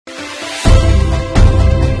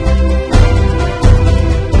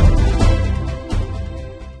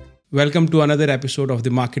Welcome to another episode of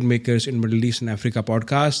the Market Makers in Middle East and Africa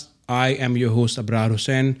podcast. I am your host Abrar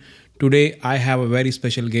Hussain. Today I have a very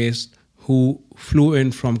special guest who flew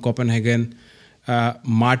in from Copenhagen,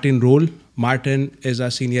 Martin Roll. Martin is a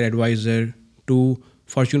senior advisor to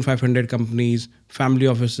Fortune 500 companies, family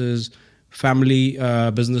offices, family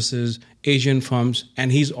businesses, Asian firms,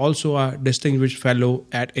 and he's also a distinguished fellow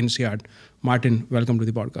at INSEAD. Martin, welcome to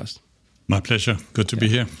the podcast. My pleasure. Good to be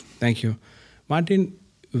here. Thank you. Martin,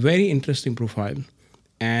 very interesting profile,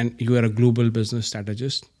 and you are a global business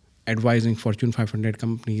strategist advising Fortune 500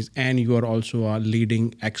 companies, and you are also a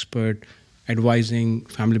leading expert advising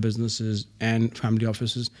family businesses and family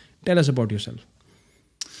offices. Tell us about yourself.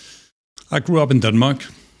 I grew up in Denmark.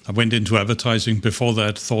 I went into advertising. Before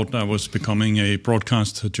that, thought I was becoming a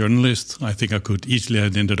broadcast journalist. I think I could easily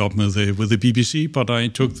have ended up with the BBC, but I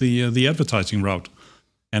took the advertising route.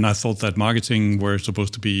 And I thought that marketing were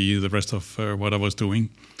supposed to be the rest of what I was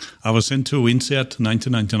doing. I was sent to INSEAD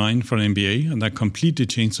 1999 for an MBA, and that completely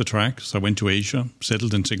changed the track. So I went to Asia,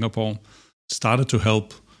 settled in Singapore, started to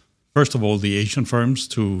help, first of all, the Asian firms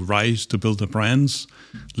to rise, to build their brands.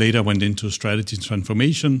 Later went into strategy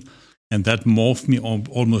transformation, and that morphed me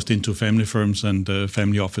almost into family firms and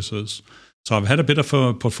family offices. So I've had a bit of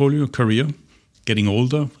a portfolio career, getting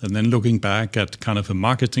older, and then looking back at kind of a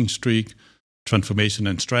marketing streak, transformation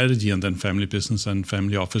and strategy, and then family business and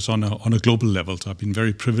family office on a global level. So I've been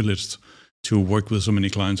very privileged to work with so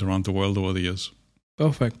many clients around the world over the years.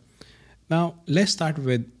 Perfect. Now, let's start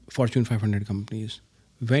with Fortune 500 companies.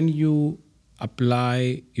 When you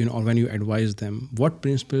apply, or when you advise them, what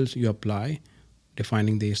principles you apply,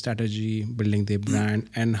 defining their strategy, building their brand,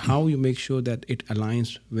 and how you make sure that it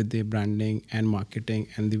aligns with their branding and marketing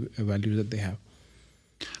and the values that they have?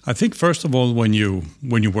 I think, first of all, when you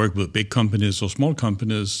work with big companies or small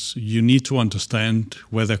companies, you need to understand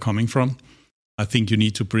where they're coming from. I think you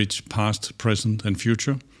need to bridge past, present, and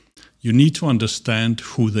future. You need to understand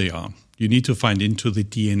who they are. You need to find into the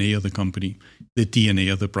DNA of the company, the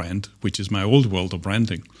DNA of the brand, which is my old world of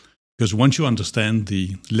branding. Because once you understand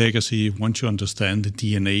the legacy, once you understand the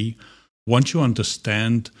DNA, once you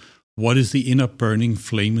understand what is the inner burning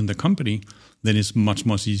flame in the company, then it's much,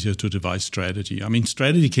 much easier to devise strategy. I mean,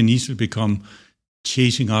 strategy can easily become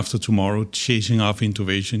chasing after tomorrow, chasing after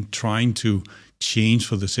innovation, trying to change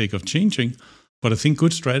for the sake of changing. But I think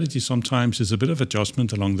good strategy sometimes is a bit of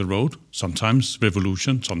adjustment along the road, sometimes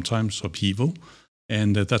revolution, sometimes upheaval.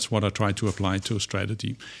 And that's what I try to apply to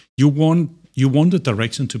strategy. You want the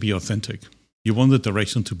direction to be authentic. You want the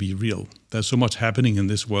direction to be real. There's so much happening in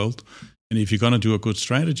this world. And if you're going to do a good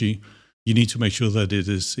strategy, you need to make sure that it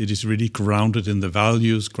is really grounded in the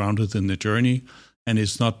values, grounded in the journey, and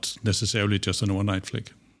it's not necessarily just an overnight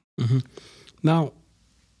flick. Mm-hmm. Now,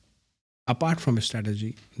 apart from a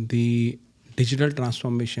strategy, the digital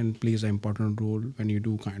transformation plays an important role when you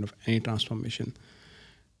do kind of any transformation.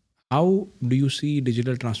 How do you see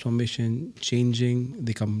digital transformation changing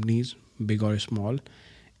the companies, big or small?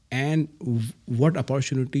 And what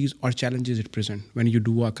opportunities or challenges it present when you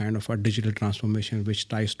do a kind of a digital transformation which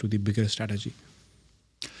ties to the bigger strategy?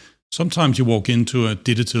 Sometimes you walk into a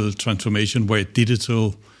digital transformation where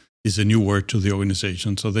digital is a new word to the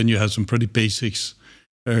organization. So then you have some pretty basics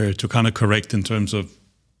to kind of correct in terms of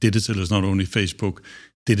digital is not only Facebook,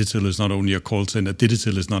 digital is not only a call center,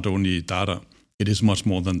 digital is not only data. It is much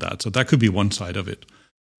more than that. So that could be one side of it.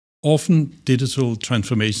 Often digital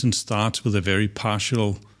transformation starts with a very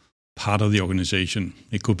partial part of the organization.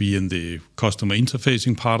 It could be in the customer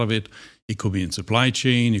interfacing part of it. It could be in supply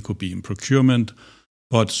chain. It could be in procurement.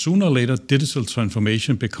 But sooner or later, digital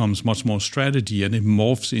transformation becomes much more strategy, and it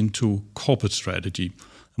morphs into corporate strategy.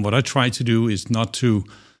 And what I try to do is not to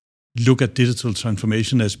look at digital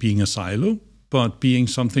transformation as being a silo, but being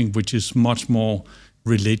something which is much more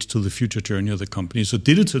related to the future journey of the company. So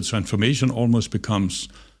digital transformation almost becomes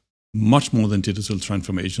much more than digital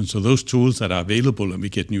transformation. So those tools that are available, and we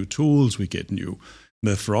get new tools, we get new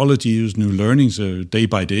methodologies, new learnings day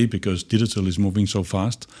by day because digital is moving so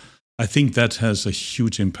fast. I think that has a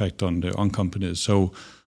huge impact on companies. So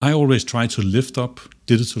I always try to lift up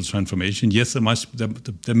digital transformation. Yes,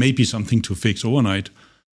 there may be something to fix overnight,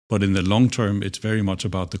 but in the long term, it's very much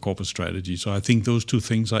about the corporate strategy. So I think those two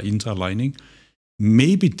things are interlining.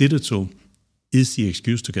 Maybe digital is the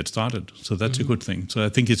excuse to get started. So that's a good thing. So I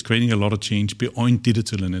think it's creating a lot of change beyond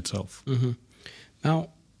digital in itself. Mm-hmm. Now,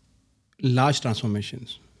 large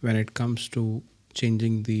transformations, when it comes to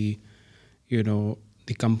changing the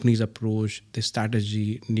company's approach, the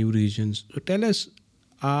strategy, new regions. So tell us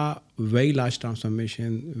a very large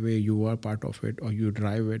transformation where you are part of it or you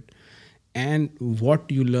drive it. and what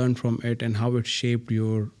you learned from it and how it shaped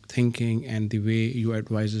your thinking and the way you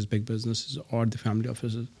advise big businesses or the family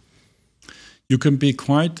offices? You can be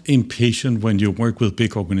quite impatient when you work with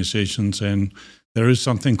big organizations, and there is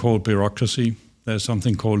something called bureaucracy. There's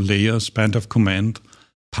something called layers, span of command,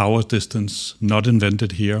 power distance, not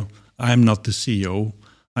invented here. I'm not the CEO.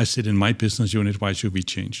 I sit in my business unit. Why should we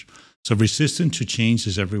change? So resistance to change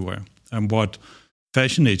is everywhere. And what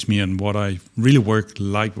fascinates me and what I really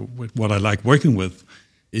what I like working with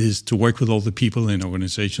is to work with all the people in the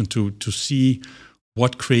organization to see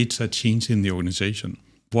what creates that change in the organization.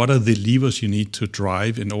 What are the levers you need to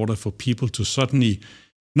drive in order for people to suddenly,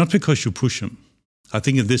 not because you push them. I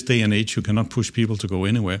think in this day and age, you cannot push people to go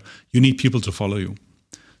anywhere. You need people to follow you.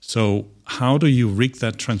 So how do you rig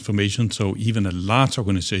that transformation so even a large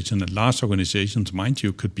organization, and large organizations, mind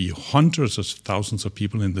you, could be hundreds of thousands of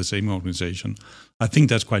people in the same organization? I think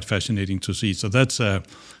that's quite fascinating to see. So that's a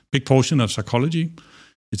big portion of psychology.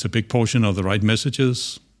 It's a big portion of the right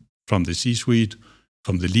messages from the C-suite,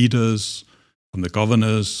 from the leaders, from the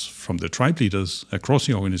governors, from the tribe leaders across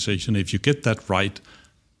the organization. If you get that right,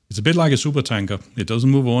 it's a bit like a super tanker. It doesn't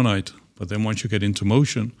move overnight, but then once you get into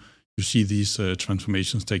motion, you see these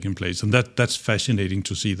transformations taking place. And that's fascinating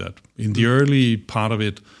to see that. In the early part of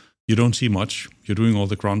it, you don't see much. You're doing all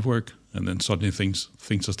the groundwork, and then suddenly things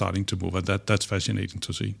are starting to move. And that's fascinating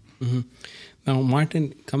to see. Mm-hmm. Now,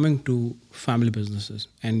 Martin, coming to family businesses,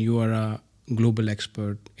 and you are a global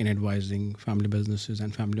expert in advising family businesses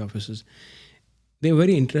and family offices. They're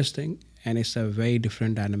very interesting, and it's a very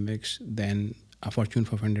different dynamics than a Fortune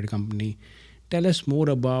 500 company. Tell us more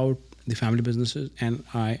about the family businesses. And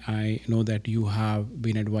I know that you have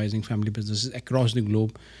been advising family businesses across the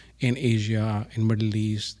globe, in Asia, in Middle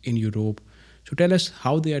East, in Europe. So tell us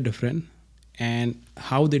how they are different and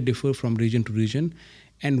how they differ from region to region,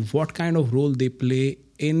 and what kind of role they play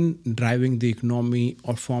in driving the economy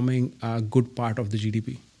or forming a good part of the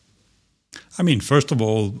GDP. I mean, first of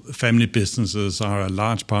all, family businesses are a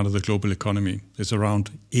large part of the global economy. It's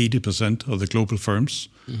around 80% of the global firms.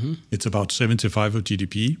 Mm-hmm. It's about 75% of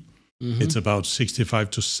GDP. Mm-hmm. It's about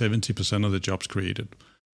 65 to 70% of the jobs created.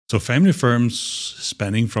 So family firms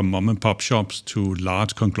spanning from mom and pop shops to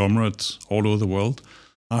large conglomerates all over the world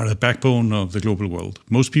are the backbone of the global world.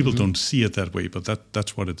 Most people don't see it that way, but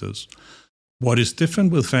that's what it is. What is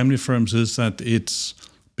different with family firms is that it's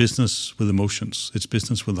business with emotions. It's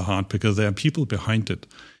business with the heart, because there are people behind it.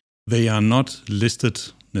 They are not listed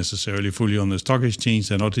necessarily fully on the stock exchange.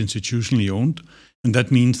 They're not institutionally owned. And that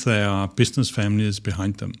means there are business families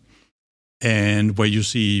behind them. And where you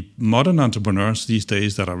see modern entrepreneurs these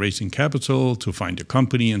days that are raising capital to find a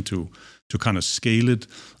company and to kind of scale it,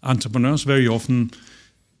 entrepreneurs very often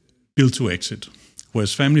build to exit,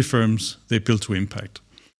 whereas family firms, they build to impact.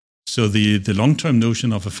 So the long-term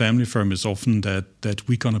notion of a family firm is often that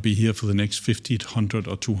we're going to be here for the next 50, 100,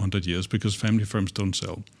 or 200 years, because family firms don't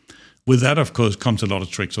sell. With that, of course, comes a lot of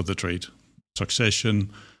tricks of the trade. Succession,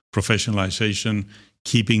 professionalization,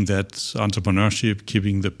 keeping that entrepreneurship,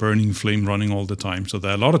 keeping the burning flame running all the time. So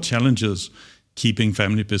there are a lot of challenges keeping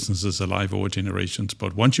family businesses alive over generations.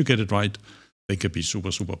 But once you get it right, they can be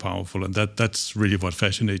super, super powerful. And that's really what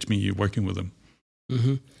fascinates me working with them.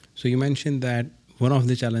 Mm-hmm. So you mentioned that one of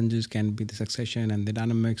the challenges can be the succession and the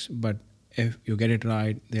dynamics, but if you get it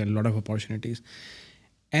right, there are a lot of opportunities.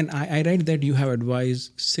 And I read that you have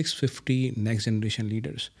advised 650 next generation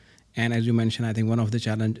leaders. And as you mentioned, I think one of the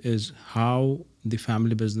challenge is how the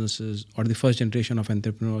family businesses or the first generation of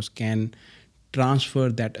entrepreneurs can transfer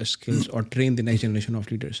that skills or train the next generation of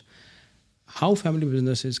leaders. How family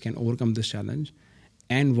businesses can overcome this challenge,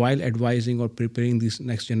 and while advising or preparing this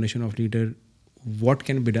next generation of leader, what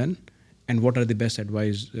can be done, and what are the best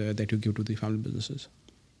advice that you give to the family businesses?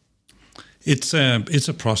 It's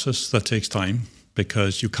a process that takes time,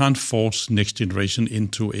 because you can't force next generation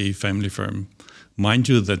into a family firm. Mind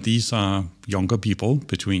you that these are younger people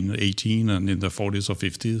between 18 and in their 40s or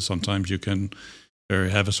 50s. Sometimes you can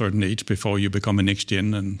have a certain age before you become a next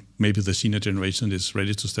gen, and maybe the senior generation is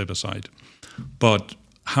ready to step aside. But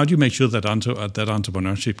how do you make sure that that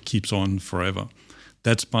entrepreneurship keeps on forever?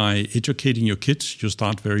 That's by educating your kids. You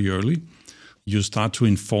start very early. You start to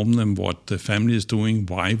inform them what the family is doing,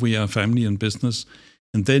 why we are family and business.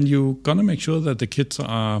 And then you're going to make sure that the kids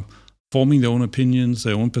are forming their own opinions,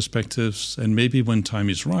 their own perspectives, and maybe when time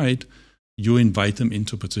is right, you invite them in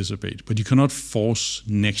to participate. But you cannot force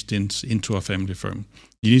next-gens into a family firm.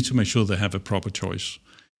 You need to make sure they have a proper choice.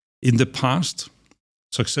 In the past,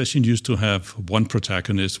 succession used to have one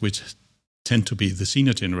protagonist, which tend to be the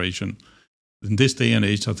senior generation. In this day and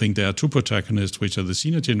age, I think there are two protagonists, which are the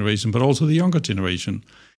senior generation, but also the younger generation.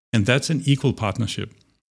 And that's an equal partnership.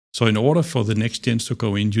 So in order for the next gens to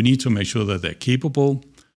go in, you need to make sure that they're capable,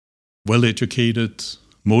 well-educated,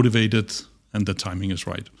 motivated, and the timing is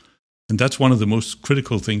right. And that's one of the most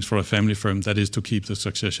critical things for a family firm, that is to keep the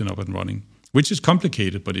succession up and running, which is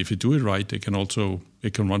complicated, but if you do it right, it can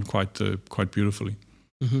run quite beautifully.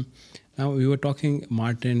 Mm-hmm. Now, we were talking,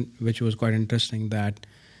 Martin, which was quite interesting, that,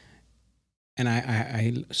 and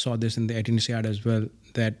I saw this in the 18 ad as well,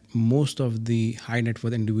 that most of the high net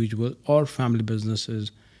worth individual or family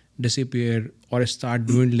businesses disappear or start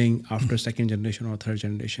dwindling after second generation or third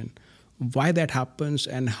generation. Why that happens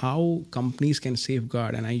and how companies can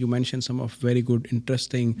safeguard? And you mentioned some of very good,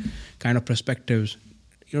 interesting kind of perspectives.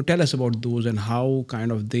 Tell us about those and how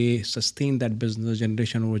kind of they sustain that business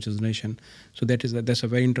generation over generation. So that's a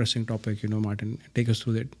very interesting topic, Martin. Take us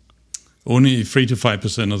through that. Only 3 to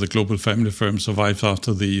 5% of the global family firms survive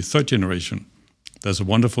after the third generation. There's a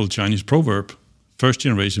wonderful Chinese proverb: first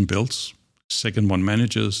generation builds, second one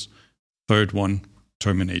manages, third one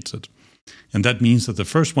terminates it. And that means that the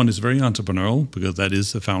first one is very entrepreneurial because that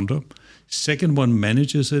is the founder. Second one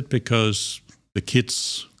manages it because the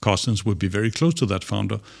kids, cousins would be very close to that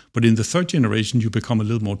founder. But in the third generation, you become a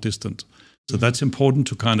little more distant. So that's important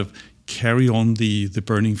to kind of carry on the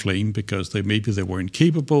burning flame because maybe they weren't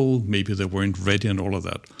capable, maybe they weren't ready and all of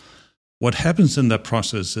that. What happens in that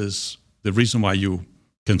process is the reason why you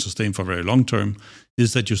can sustain for very long term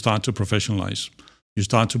is that you start to professionalize. You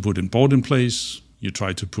start to put a board in place. You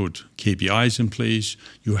try to put KPIs in place.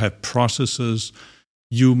 You have processes.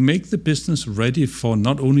 You make the business ready for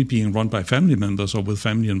not only being run by family members or with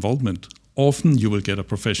family involvement. Often you will get a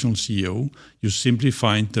professional CEO. You simply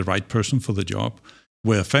find the right person for the job,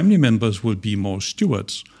 where family members will be more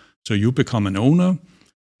stewards. So you become an owner.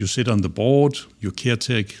 You sit on the board. You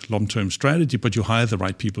caretake long-term strategy, but you hire the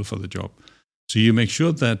right people for the job. So you make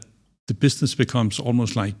sure that the business becomes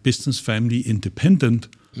almost like business family independent,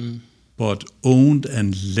 but owned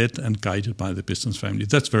and led and guided by the business family.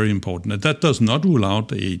 That's very important. And that does not rule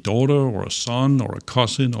out a daughter or a son or a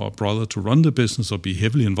cousin or a brother to run the business or be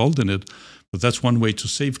heavily involved in it. But that's one way to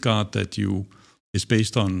safeguard that is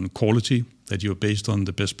based on quality, that you're based on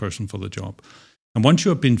the best person for the job. And once you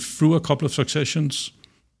have been through a couple of successions,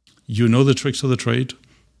 you know the tricks of the trade.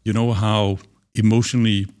 You know how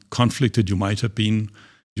emotionally conflicted you might have been.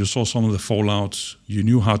 You saw some of the fallouts. You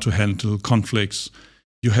knew how to handle conflicts.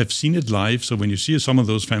 You have seen it live. So when you see some of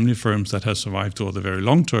those family firms that have survived over the very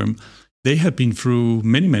long term, they have been through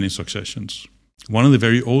many, many successions. One of the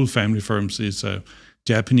very old family firms is a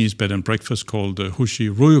Japanese bed and breakfast called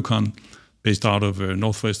Hushi Ryokan, based out of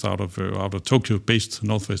northwest out of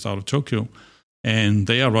Tokyo, and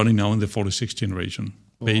they are running now in the 46th generation.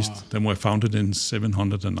 They were founded in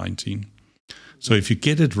 719. So if you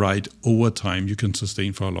get it right over time, you can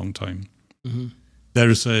sustain for a long time. Mm-hmm. There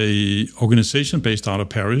is a organization based out of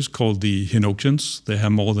Paris called the Hinokians. They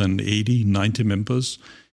have more than 80, 90 members.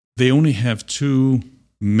 They only have 2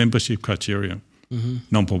 membership criteria. Mm-hmm.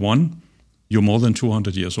 Number 1, you're more than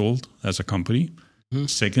 200 years old as a company. Mm-hmm.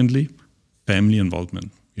 Secondly, family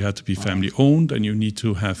involvement. You have to be family owned and you need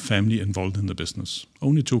to have family involved in the business.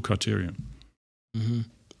 Only 2 criteria. Mm-hmm.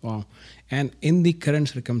 Wow. And in the current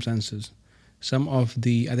circumstances, some of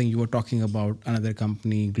I think you were talking about another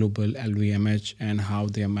company, Global LVMH, and how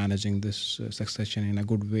they are managing this succession in a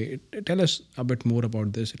good way. Tell us a bit more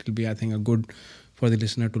about this. It will be, I think, a good for the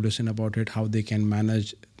listener to listen about it, how they can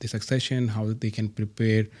manage the succession, how they can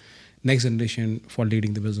prepare next generation for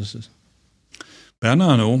leading the businesses.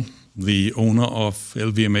 Bernard Arnault, the owner of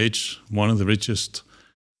LVMH, one of the richest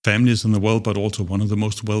families in the world, but also one of the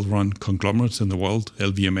most well-run conglomerates in the world,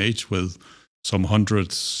 LVMH, with some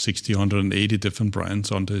 160, 180 different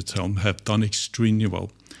brands under its helm, have done extremely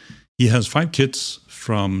well. He has 5 kids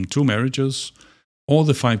from 2 marriages. All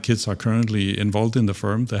the 5 kids are currently involved in the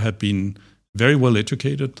firm. They have been very well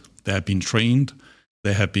educated. They have been trained.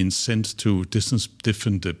 They have been sent to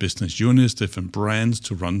different business units, different brands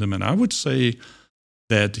to run them. And I would say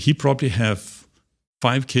that he probably have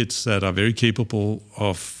 5 kids that are very capable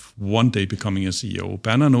of one day becoming a CEO.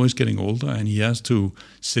 Bernard Arnault is getting older, and he has to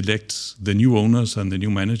select the new owners and the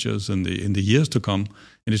new managers in the years to come.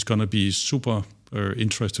 And it's going to be super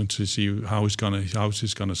interesting to see how he's going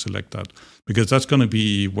to select that, because that's going to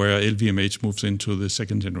be where LVMH moves into the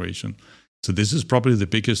second generation. So this is probably the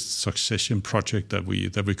biggest succession project that we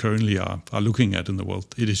currently are looking at in the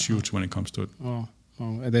world. It is huge when it comes to it. Oh,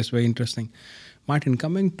 that's very interesting. Martin,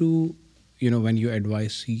 coming to when you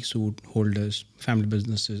advise C-suite holders, family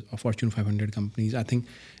businesses, or Fortune 500 companies, I think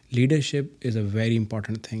leadership is a very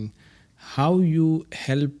important thing. How you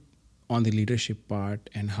help on the leadership part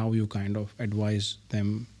and how you kind of advise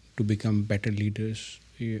them to become better leaders,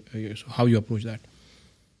 how you approach that?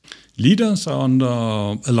 Leaders are under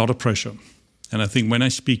a lot of pressure. And I think when I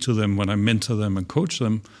speak to them, when I mentor them and coach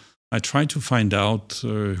them, I try to find out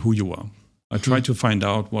who you are. I try to find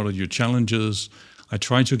out what are your challenges. I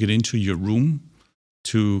try to get into your room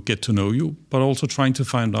to get to know you, but also trying to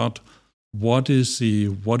find out what is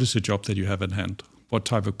the job that you have at hand. What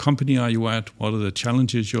type of company are you at? What are the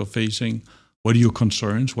challenges you're facing? What are your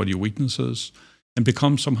concerns? What are your weaknesses? And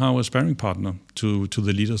become somehow a sparring partner to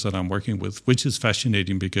the leaders that I'm working with, which is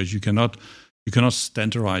fascinating because you cannot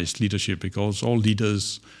standardize leadership because all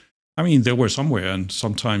leaders, I mean, they were somewhere and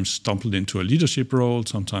sometimes stumbled into a leadership role.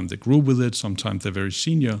 Sometimes they grew with it. Sometimes they're very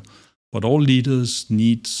senior. But all leaders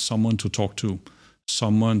need someone to talk to,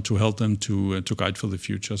 someone to help them to guide for the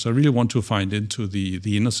future. So I really want to find into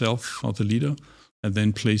the inner self of the leader and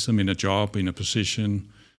then place them in a job, in a position,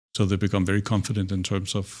 so they become very confident in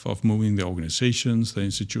terms of moving the organizations, the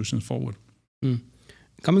institutions forward.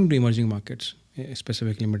 Coming to emerging markets,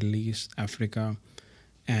 specifically Middle East, Africa,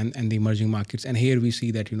 and the emerging markets. And here we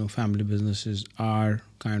see that, family businesses are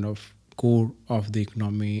kind of core of the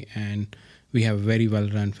economy, and we have very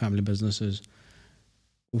well-run family businesses.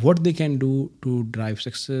 What they can do to drive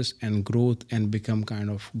success and growth and become kind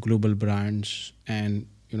of global brands and,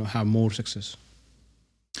 have more success?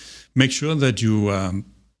 Make sure that you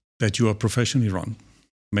are professionally run.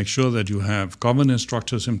 Make sure that you have governance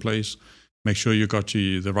structures in place. Make sure you got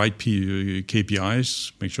the right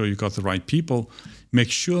KPIs. Make sure you got the right people. Make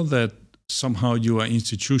sure that somehow you are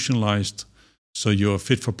institutionalized so you're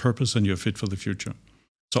fit for purpose and you're fit for the future.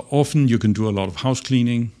 So often you can do a lot of house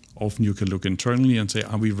cleaning. Often you can look internally and say,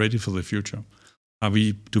 are we ready for the future?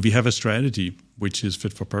 Do we have a strategy which is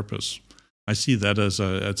fit for purpose? I see that as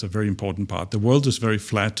a very important part. The world is very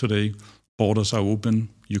flat today. Borders are open.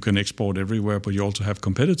 You can export everywhere, but you also have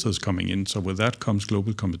competitors coming in. So with that comes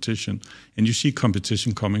global competition. And you see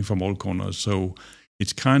competition coming from all corners. So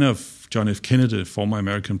it's kind of John F. Kennedy, former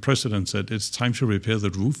American president, said it's time to repair the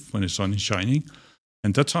roof when the sun is shining.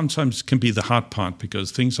 And that sometimes can be the hard part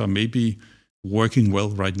because things are maybe working well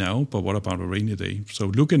right now, but what about a rainy day? So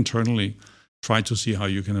look internally, try to see how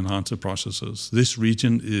you can enhance the processes. This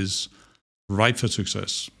region is ripe for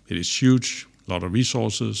success. It is huge, a lot of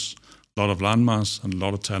resources, a lot of landmass, and a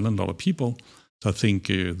lot of talent, a lot of people. So I think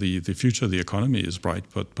the future of the economy is bright,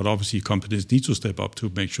 but obviously companies need to step up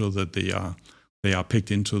to make sure that they are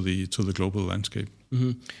picked into the global landscape.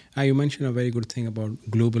 Mm-hmm. You mentioned a very good thing about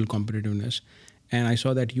global competitiveness. And I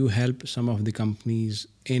saw that you help some of the companies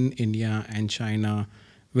in India and China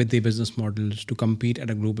with their business models to compete at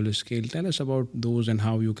a global scale. Tell us about those and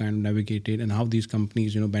how you kind of navigate it and how these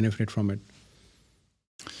companies, benefit from it.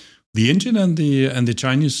 The Indian and the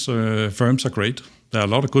Chinese firms are great. There are a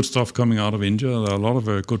lot of good stuff coming out of India. There are a lot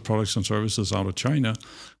of good products and services out of China.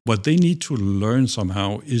 What they need to learn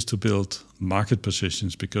somehow is to build market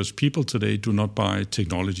positions because people today do not buy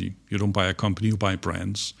technology. You don't buy a company, you buy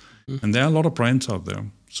brands. Mm-hmm. And there are a lot of brands out there.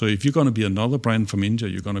 So if you're going to be another brand from India,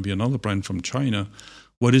 you're going to be another brand from China,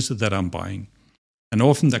 what is it that I'm buying? And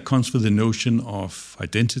often that comes with the notion of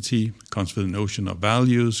identity, comes with the notion of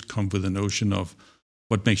values, comes with the notion of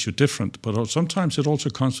what makes you different. But sometimes it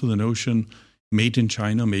also comes with the notion made in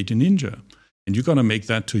China, made in India. And you're going to make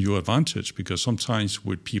that to your advantage because sometimes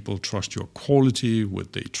would people trust your quality,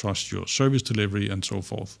 would they trust your service delivery and so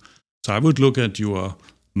forth. So I would look at your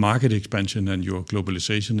market expansion and your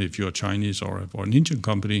globalization if you're a Chinese or an Indian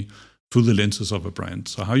company through the lenses of a brand.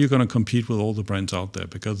 So how are you going to compete with all the brands out there?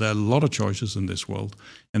 Because there are a lot of choices in this world,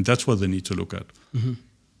 and that's what they need to look at. Mm-hmm.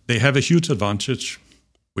 They have a huge advantage,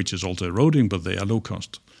 which is also eroding, but they are low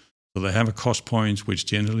cost. So they have a cost point which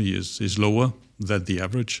generally is lower than the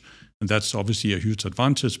average, and that's obviously a huge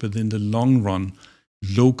advantage. But in the long run,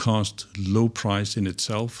 low cost, low price in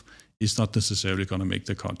itself is not necessarily going to make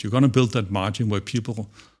the cut. You're going to build that margin where people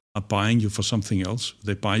are buying you for something else.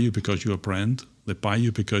 They buy you because you're a brand. They buy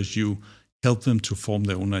you because you help them to form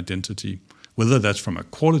their own identity, whether that's from a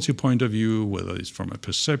quality point of view, whether it's from a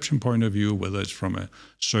perception point of view, whether it's from a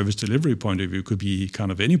service delivery point of view, could be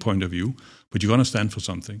kind of any point of view, but you're going to stand for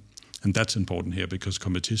something. And that's important here because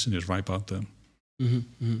competition is ripe out there. Mm-hmm,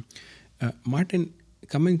 mm-hmm. Martin,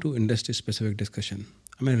 coming to industry-specific discussion,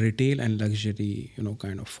 I mean, retail and luxury,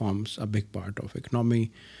 kind of forms a big part of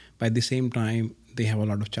economy. But at the same time, they have a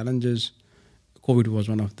lot of challenges. COVID was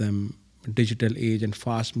one of them. Digital age and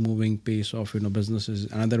fast-moving pace of businesses,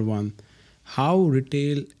 another one. How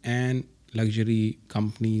retail and luxury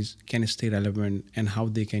companies can stay relevant and how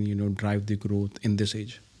they can drive the growth in this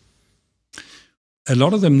age? A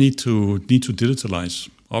lot of them need to digitalize.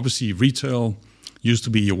 Obviously, retail used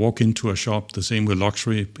to be you walk into a shop, the same with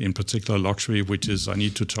luxury, in particular luxury, which is I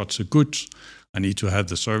need to touch the goods, I need to have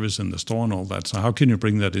the service in the store and all that. So how can you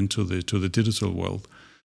bring that into the digital world?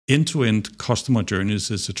 End-to-end customer journeys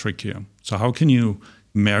is a trick here. So how can you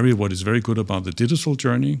marry what is very good about the digital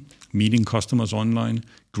journey, meeting customers online,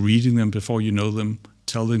 greeting them before you know them,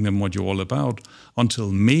 telling them what you're all about,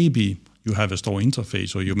 until maybe you have a store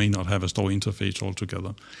interface, or you may not have a store interface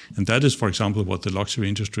altogether. And that is, for example, what the luxury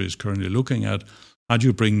industry is currently looking at. How do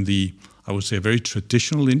you bring the, I would say, a very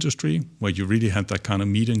traditional industry where you really had that kind of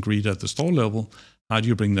meet and greet at the store level? How do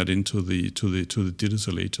you bring that into the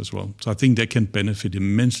digital age as well? So I think they can benefit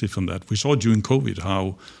immensely from that. We saw during COVID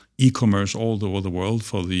how e-commerce all over the world,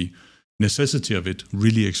 for the necessity of it,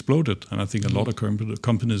 really exploded. And I think a lot of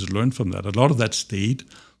companies learned from that. A lot of that stayed,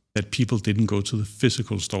 that people didn't go to the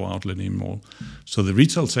physical store outlet anymore. So the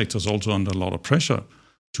retail sector is also under a lot of pressure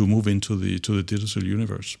to move into the digital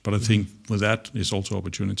universe. But I think with that is also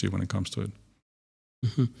opportunity when it comes to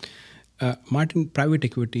it. Martin, private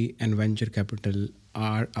equity and venture capital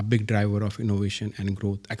are a big driver of innovation and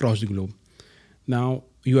growth across the globe. Now,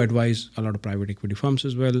 you advise a lot of private equity firms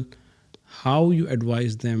as well. How you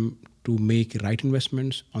advise them to make right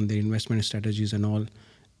investments on their investment strategies and all?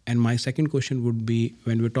 And my second question would be,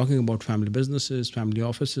 when we're talking about family businesses, family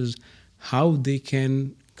offices, how they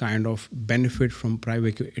can kind of benefit from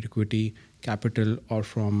private equity capital or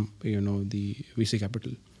from the VC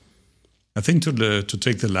capital? I think to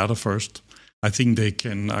take the latter first, I think they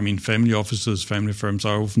can. I mean, family offices, family firms,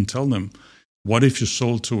 I often tell them, what if you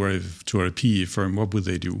sold to a PE firm? What would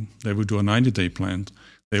they do? They would do a 90-day plan.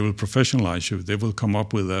 They will professionalize you. They will come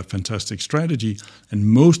up with a fantastic strategy. And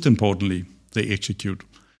most importantly, they execute.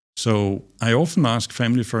 So I often ask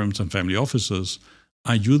family firms and family offices,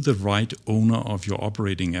 are you the right owner of your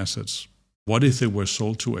operating assets? What if they were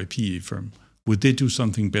sold to a PE firm? Would they do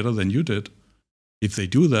something better than you did? If they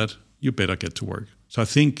do that, you better get to work. So I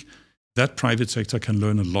think that private sector can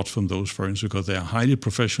learn a lot from those firms because they are highly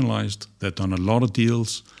professionalized. They've done a lot of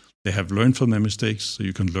deals. They have learned from their mistakes, so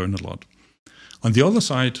you can learn a lot. On the other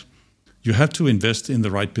side, you have to invest in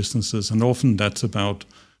the right businesses, and often that's about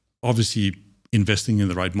obviously investing in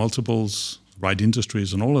the right multiples, right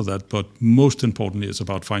industries and all of that, but most importantly, it's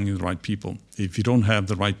about finding the right people. If you don't have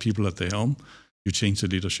the right people at the helm, you change the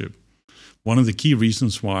leadership. One of the key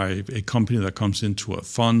reasons why a company that comes into a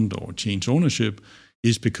fund or change ownership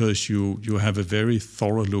is because you have a very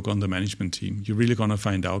thorough look on the management team. You're really going to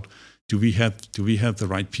find out, do we have the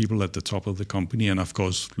right people at the top of the company, and of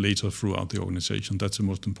course later throughout the organization. That's the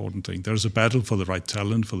most important thing. There's a battle for the right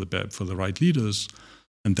talent, for the right leaders,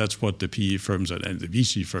 and that's what the PE firms and the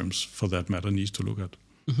VC firms, for that matter, needs to look at.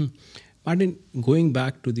 Mm-hmm. Martin, going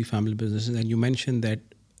back to the family businesses, and you mentioned that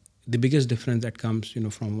the biggest difference that comes,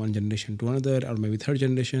 from one generation to another, or maybe third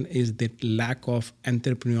generation, is the lack of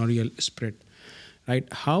entrepreneurial spirit, right?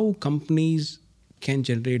 How companies can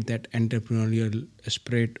generate that entrepreneurial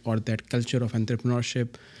spirit or that culture of entrepreneurship,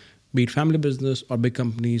 be it family business or big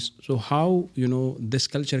companies. So how, this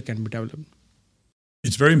culture can be developed?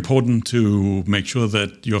 It's very important to make sure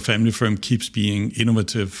that your family firm keeps being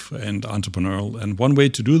innovative and entrepreneurial. And one way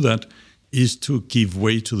to do that is to give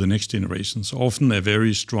way to the next generation. So often a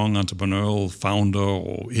very strong entrepreneurial founder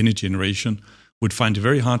or any generation would find it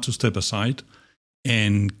very hard to step aside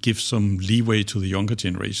and give some leeway to the younger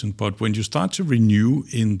generation. But when you start to renew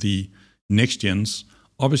in the next gens,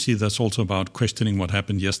 obviously that's also about questioning what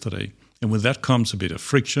happened yesterday. And with that comes a bit of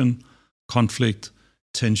friction, conflict,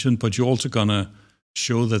 tension, but you're also going to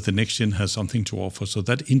show that the next gen has something to offer. So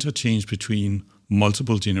that interchange between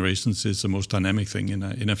multiple generations is the most dynamic thing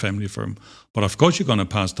in a family firm. But of course, you're going to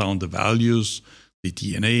pass down the values, the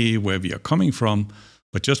DNA, where we are coming from.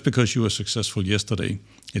 But just because you were successful yesterday,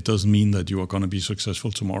 it doesn't mean that you are going to be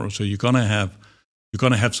successful tomorrow. So you're going to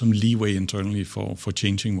have some leeway internally for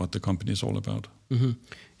changing what the company is all about. Mm-hmm.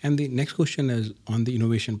 And the next question is on the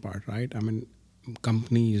innovation part, right? I mean,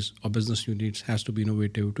 companies or business units has to be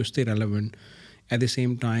innovative to stay relevant. At the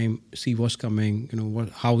same time, see what's coming,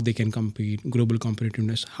 how they can compete, global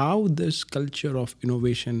competitiveness, how this culture of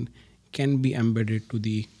innovation can be embedded to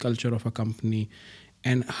the culture of a company,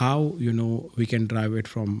 and how, we can drive it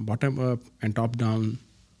from bottom up and top down.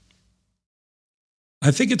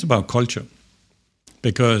 I think it's about culture.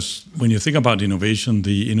 Because when you think about innovation,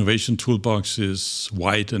 the innovation toolbox is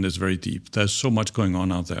wide and it's very deep. There's so much going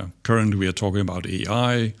on out there. Currently, we are talking about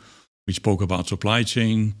AI. We spoke about supply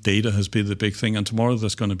chain. Data has been the big thing. And tomorrow,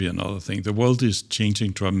 there's going to be another thing. The world is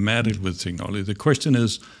changing dramatically with technology. The question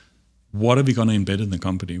is, what are we going to embed in the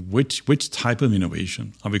company? Which type of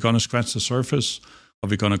innovation? Are we going to scratch the surface? Are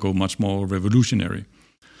we going to go much more revolutionary?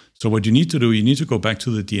 So what you need to do, you need to go back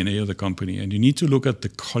to the DNA of the company, and you need to look at the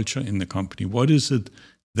culture in the company. What is it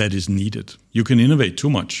that is needed? You can innovate too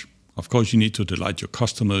much. Of course, you need to delight your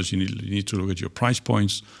customers. You need to look at your price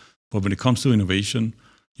points. But when it comes to innovation,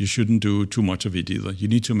 you shouldn't do too much of it either. You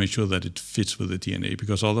need to make sure that it fits with the DNA,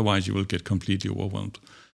 because otherwise you will get completely overwhelmed.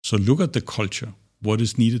 So look at the culture, what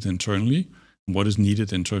is needed internally, and what is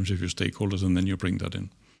needed in terms of your stakeholders, and then you bring that in.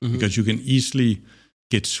 Mm-hmm. Because you can easily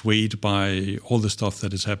get swayed by all the stuff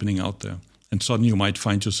that is happening out there. And suddenly you might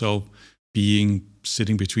find yourself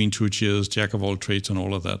sitting between two chairs, jack of all trades and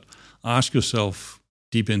all of that. Ask yourself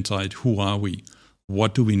deep inside, who are we?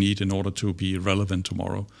 What do we need in order to be relevant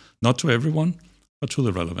tomorrow? Not to everyone, but to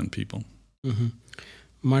the relevant people. Mm-hmm.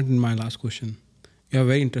 Martin, my last question. You have a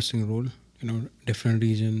very interesting role, different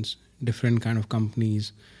regions, different kind of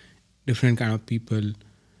companies, different kind of people.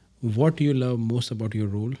 What do you love most about your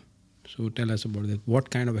role? So tell us about that. What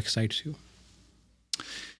kind of excites you?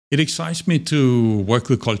 It excites me to work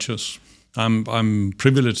with cultures. I'm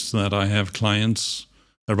privileged that I have clients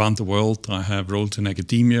around the world. I have roles in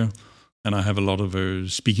academia, and I have a lot of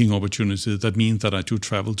speaking opportunities. That means that I do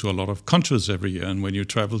travel to a lot of countries every year. And when you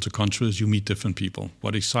travel to countries, you meet different people.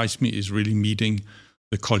 What excites me is really meeting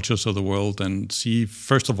the cultures of the world and see,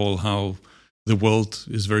 first of all, how the world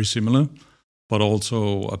is very similar, but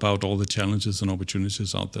also about all the challenges and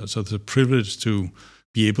opportunities out there. So it's a privilege to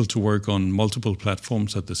be able to work on multiple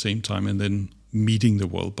platforms at the same time and then meeting the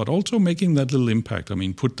world, but also making that little impact. I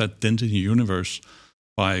mean, put that dent in the universe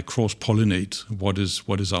by cross-pollinate what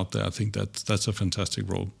is out there. I think that's a fantastic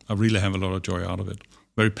role. I really have a lot of joy out of it.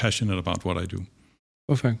 Very passionate about what I do.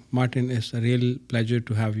 Perfect. Martin, it's a real pleasure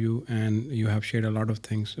to have you, and you have shared a lot of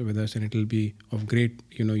things with us, and it will be of great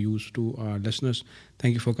use to our listeners.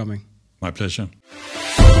 Thank you for coming. My pleasure.